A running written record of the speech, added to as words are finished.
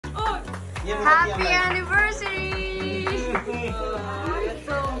Happy anniversary!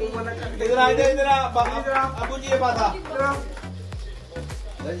 इधर आ अबू जी ये बात आ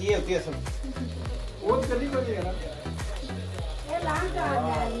ये होती है सब वो जल्दी कर दिया ना ये लांग आ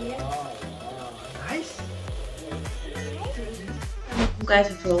रही है nice You guys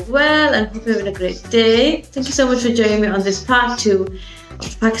are doing well and hope you're having a great day. Thank you so much for joining me on this part 2 of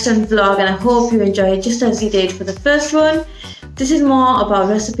the Pakistan vlog, and I hope you enjoy it just as you did for the first one. This is more about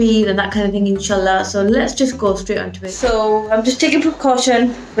recipes and that kind of thing, inshallah. So let's just go straight onto it. So I'm just taking precaution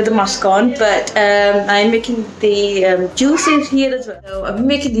with the mask on, but I'm making the juices here as well. So I've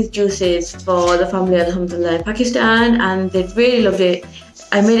been making these juices for the family, alhamdulillah, in Pakistan, and they really loved it.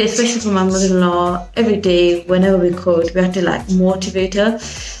 I made it especially for my mother-in-law every day whenever we could. We had to like motivate her.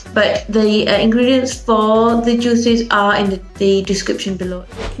 But the ingredients for the juices are in the description below.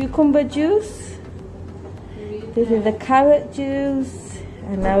 Cucumber juice. This is the carrot juice.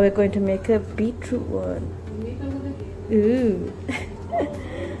 And now we're going to make a beetroot one. Ooh.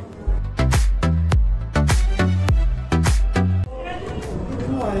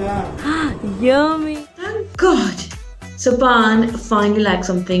 Yummy. Thank God. Saban finally liked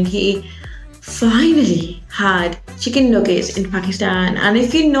something. He finally had chicken nuggets in Pakistan, and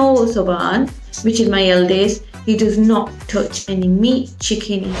if you know Saban, which is my eldest, he does not touch any meat,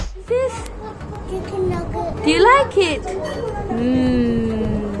 chicken. This chicken nugget. Do you like it?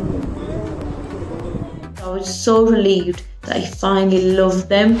 I was so relieved that I finally loved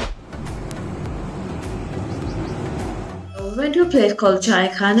them. We went to a place called Chai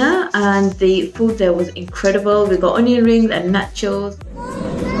Khana, and the food there was incredible. We got onion rings and nachos.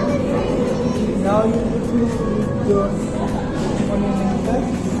 Now you put your onion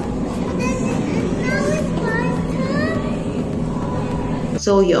rings.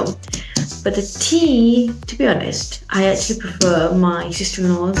 So yum. But the tea, to be honest, I actually prefer my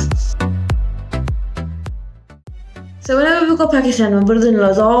sister-in-law's. So whenever we go to Pakistan, my brother-in-law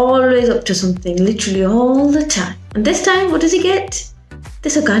is always up to something, literally all the time. And this time, what does he get?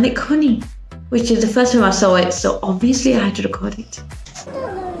 This organic honey, which is the first time I saw it, so obviously I had to record it.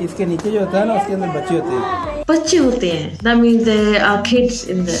 इसके नीचे जो होता है ना उसके अंदर बच्चे होते हैं. बच्चे होते हैं. That means there are kids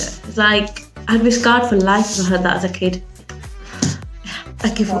in there. It's like I'd be scarred for life if I heard that as a kid. I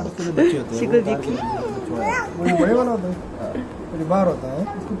give up. शिकल जी की. वो बड़े वाला होता है. वो बाहर होता है.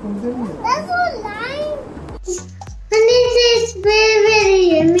 इसको पूछते नहीं है. That's so nice. And it tastes very, very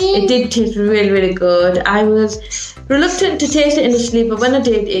yummy. It did taste really, really good. I was reluctant to taste it initially, but when I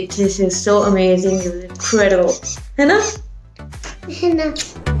did, it tasted so amazing. It was incredible. Henna? Henna.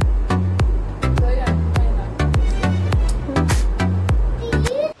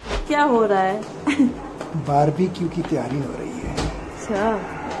 क्या हो रहा है? Barbecue की तैयारी हो रही है. अच्छा.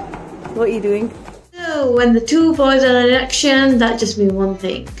 What are you doing? So when the two boys are in action, that just means one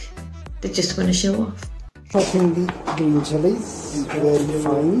thing. They just want to show off. Chopping the green chillies very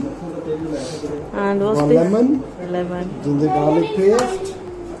fine. And what's One this? lemon. Lemon. Ginger garlic paste.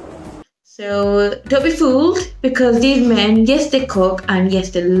 So don't be fooled, because these men, yes, they cook and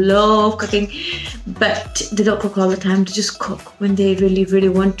yes, they love cooking, but they don't cook all the time. They just cook when they really, really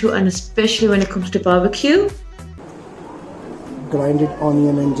want to, and especially when it comes to barbecue. Grinded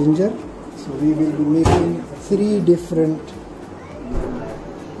onion and ginger. So we will be making 3 different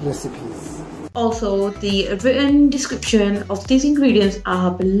recipes. Also, the written description of these ingredients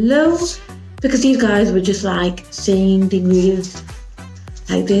are below, because these guys were just like saying the ingredients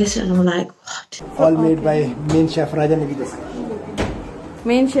like this, and I'm like, what? All made by main chef Raja Nagidasa.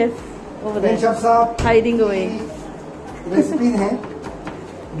 Main chef over there. Main chef साहब hiding away. Recipes हैं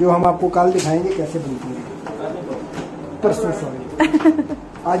जो हम आपको कल दिखाएंगे कैसे बनती हैं. परसों सॉरी.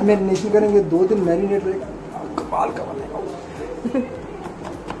 आज मैरिनेशन करेंगे, 2 दिन मैरिनेट रहेगा. कमाल का बनेगा.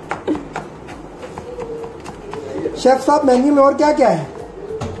 शेफ साहब मेन्यू में और क्या क्या है?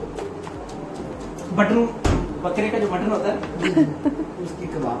 बटन, बकरे का जो मटन होता है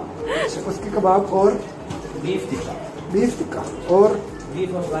उसके कबाब और बीफ टिक्का और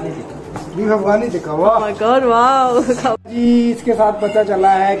बीफ अफगानी टिक्का. बीफ अफगानी टिक्का. वाह Oh my God, wow. जी. इसके साथ पता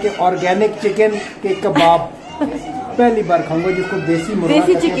चला है कि ऑर्गेनिक चिकन के कबाब पहली बार खाऊंगा, जिसको देसी मुर्गा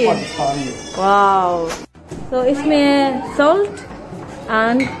कहते हैं पाकिस्तान में. Wow. So इसमें salt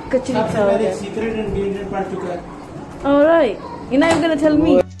and कचरी पाउडर. सीक्रेट इंग्रेडिएंट पड़ चुका है. All right. You're not even gonna tell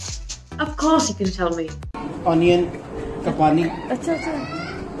me. Of course you can tell me. Onion का पानी अच्छा अच्छा.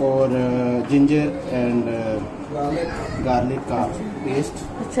 और जिंजर एंड गार्लिक का पेस्ट.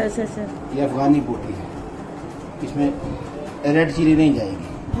 अच्छा अच्छा अच्छा. ये अफगानी बोटी है. इसमें रेड चिली नहीं जाएगी.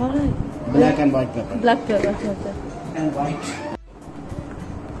 All right. Black and white paper. Black pepper. अच्छा अच्छा. And white.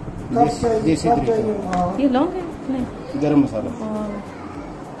 देसी तरीका. ये लॉन्ग है नहीं? गरम मसाला.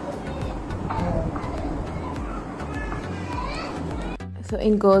 So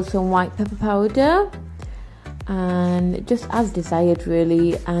in goes some white pepper powder, and just as desired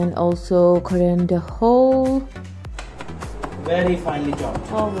really, and also coriander whole. Very finely chopped.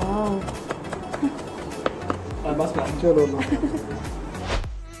 Oh wow.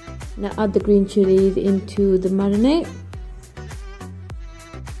 Now add the green chilies into the marinade.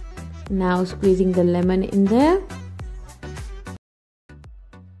 Now squeezing the lemon in there.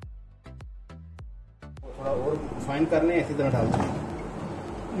 Fine करने इसी तरह डालते हैं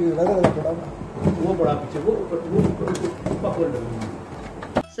ये लगा बड़ा वो बड़ा पीछे वो पकड़ लो.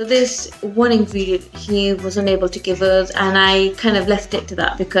 So this one ingredient he was unable to give us, and I kind of left it to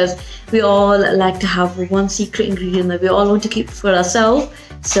that because we all like to have one secret ingredient that we all want to keep for ourselves.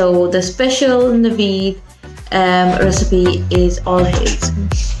 So the special Naveed recipe is all his.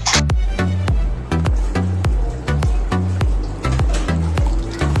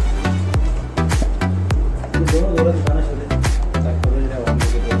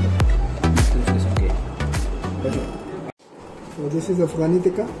 So this is Afghani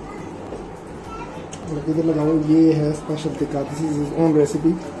tikka. और इधर लगाओ ये है special tikka. This is his own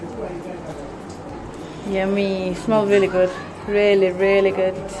recipe. Yummy, smells really good. Really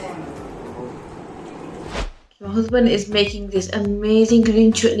good. My husband is making this amazing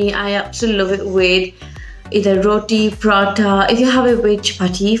green chutney. I absolutely love it with either roti, paratha. If you have it with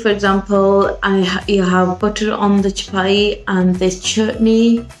chapati, for example, and you have butter on the chapati and this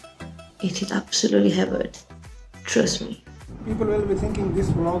chutney, it is absolutely heaven. Trust me. People will be thinking this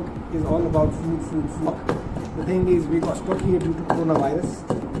vlog is all about food. The thing is, we got stuck here due to coronavirus,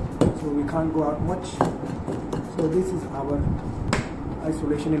 so we can't go out much. So this is our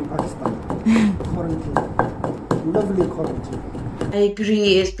isolation in Pakistan. Quarantine. Lovely quarantine. I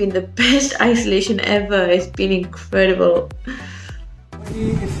agree, it's been the best isolation ever. It's been incredible.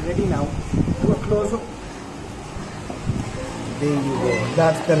 It's ready now. Do a close up. There you go.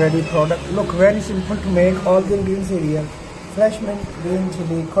 That's the ready product. Look, very simple to make. All the ingredients are here. Fresh mint, green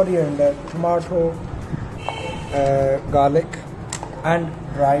chili, coriander, tomato, garlic, and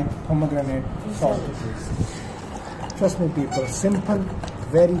dried pomegranate sausages. Trust me, people. Simple,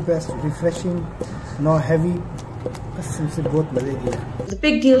 very best, refreshing, not heavy. It's a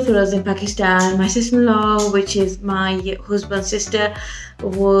big deal for us in Pakistan. My sister-in-law, which is my husband's sister,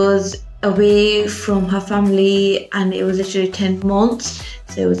 was away from her family, and it was literally 10 months.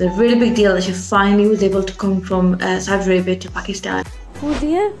 So it was a really big deal that she finally was able to come from Saudi Arabia to Pakistan. Who's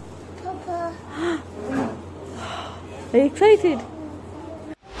here? Papa. Are you excited?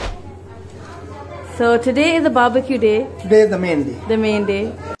 So today is the barbecue day. Today is the main day. The main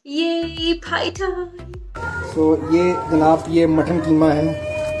day. Yay, pie time! So ये जनाब ये mutton कीमा है,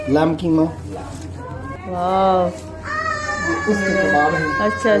 lamb कीमा. Wow. उसके कबाब हैं.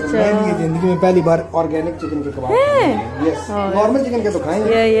 अच्छा. मैंने ये जिंदगी में पहली बार ऑर्गेनिक चिकन के कबाब खाए हैं. Yes. नॉर्मल चिकन के तो खाए हैं.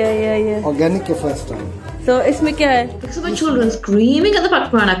 Yeah. ऑर्गेनिक के फर्स्ट टाइम. So इसमें क्या है? Because of my children screaming at the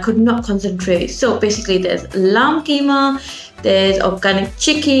background, I could not concentrate. So basically, there's lamb keema, there's organic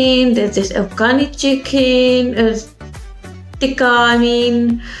chicken, there's this Afghani chicken, tikka.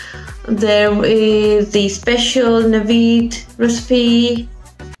 There is the special Naveed recipe.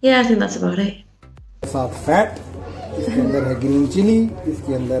 Yeah, I think that's about it. साथ fat, इसके अंदर है green chilli,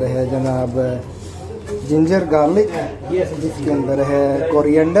 इसके अंदर है जनाब ginger garlic, इसके अंदर है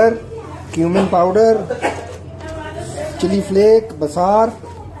coriander, cumin powder, chilli flake, बसार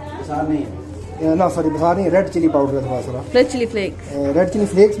नहीं, रेड चिली पाउडर है थोड़ा सा. Red chili flakes. Red chilli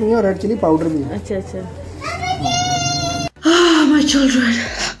flakes भी है और रेड चिली पाउडर भी है. अच्छा. Ah, my children.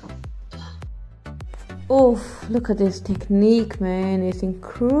 Oh, look at this technique, man. It's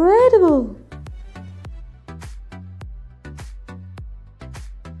incredible.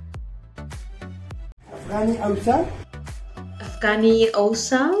 Afghani awsal. Afghani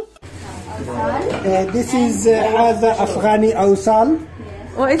awsal. This is Afghani awsal.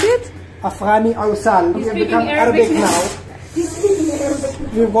 What is it? Afghani awsal. We have become Arabic now.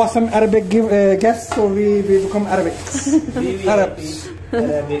 We've got some Arabic guests, so we become Arabic. Arabs.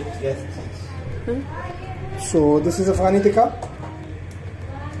 Arabic guests. So this is Afghani tikka.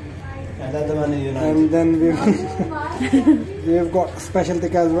 And then we've got special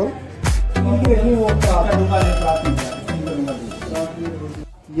tikka as well.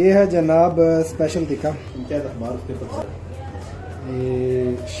 ये है जनाब special tikka.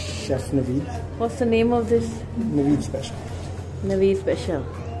 Chef Naveed. What's the name of this? Naveed special. Naveed special.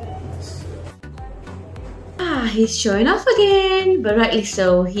 He's showing off again, but rightly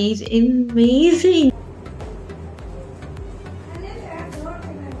so. He's amazing.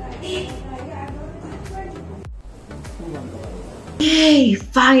 Yay, Yay!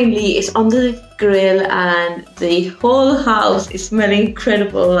 Finally, it's on the grill and the whole house is smelling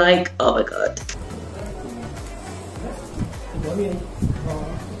incredible. Like, oh my god.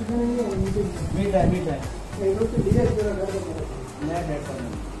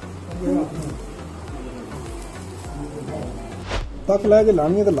 तक ला के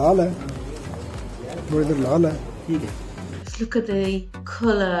लानी है तो लाल है, थोड़ी देर लाल है। ठीक है। Look at the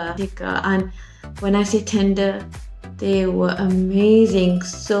color, tikka, and when I say tender, they were amazing,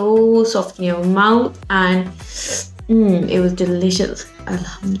 so soft in your mouth, and it was delicious.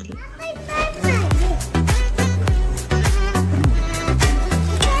 Alhamdulillah.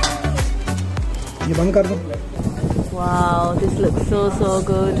 ये बंद कर दो। Wow, this looks so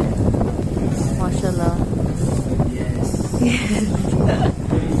good. Mashallah. Yes.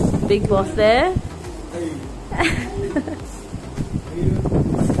 Big boss there.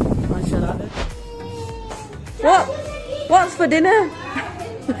 Mashallah. What's for dinner?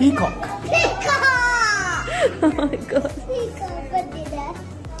 Peacock. Oh my god.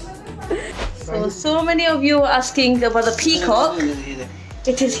 So many of you are asking about the peacock.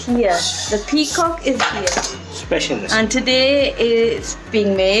 It is here. The peacock is here. Special recipe. And today it's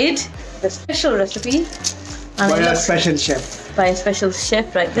being made. The special recipe. By a special chef. By a special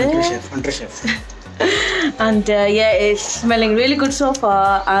chef right there. Hunter chef. And yeah, it's smelling really good so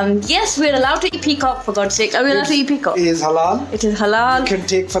far. And yes, we're allowed to eat peacock, for God's sake. Are we allowed to eat peacock? It is halal. It is halal. You can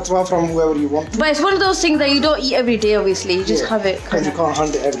take fatwa from whoever you want to. But it's one of those things that you don't eat every day, obviously. You just have it. Because you can't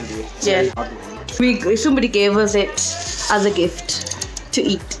hunt it every day. It's very hard to hunt. Somebody gave us it as a gift to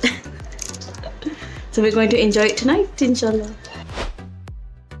eat. So we're going to enjoy it tonight, inshallah.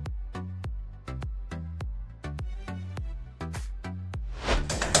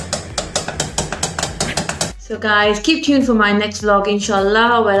 So guys, keep tuned for my next vlog,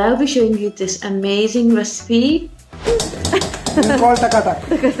 inshallah, where I'll be showing you this amazing recipe. It's called tikka.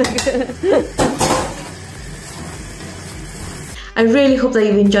 I really hope that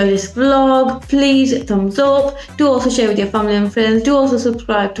you've enjoyed this vlog. Please thumbs up. Do also share with your family and friends. Do also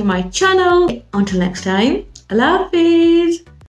subscribe to my channel. Until next time, Allah Hafiz.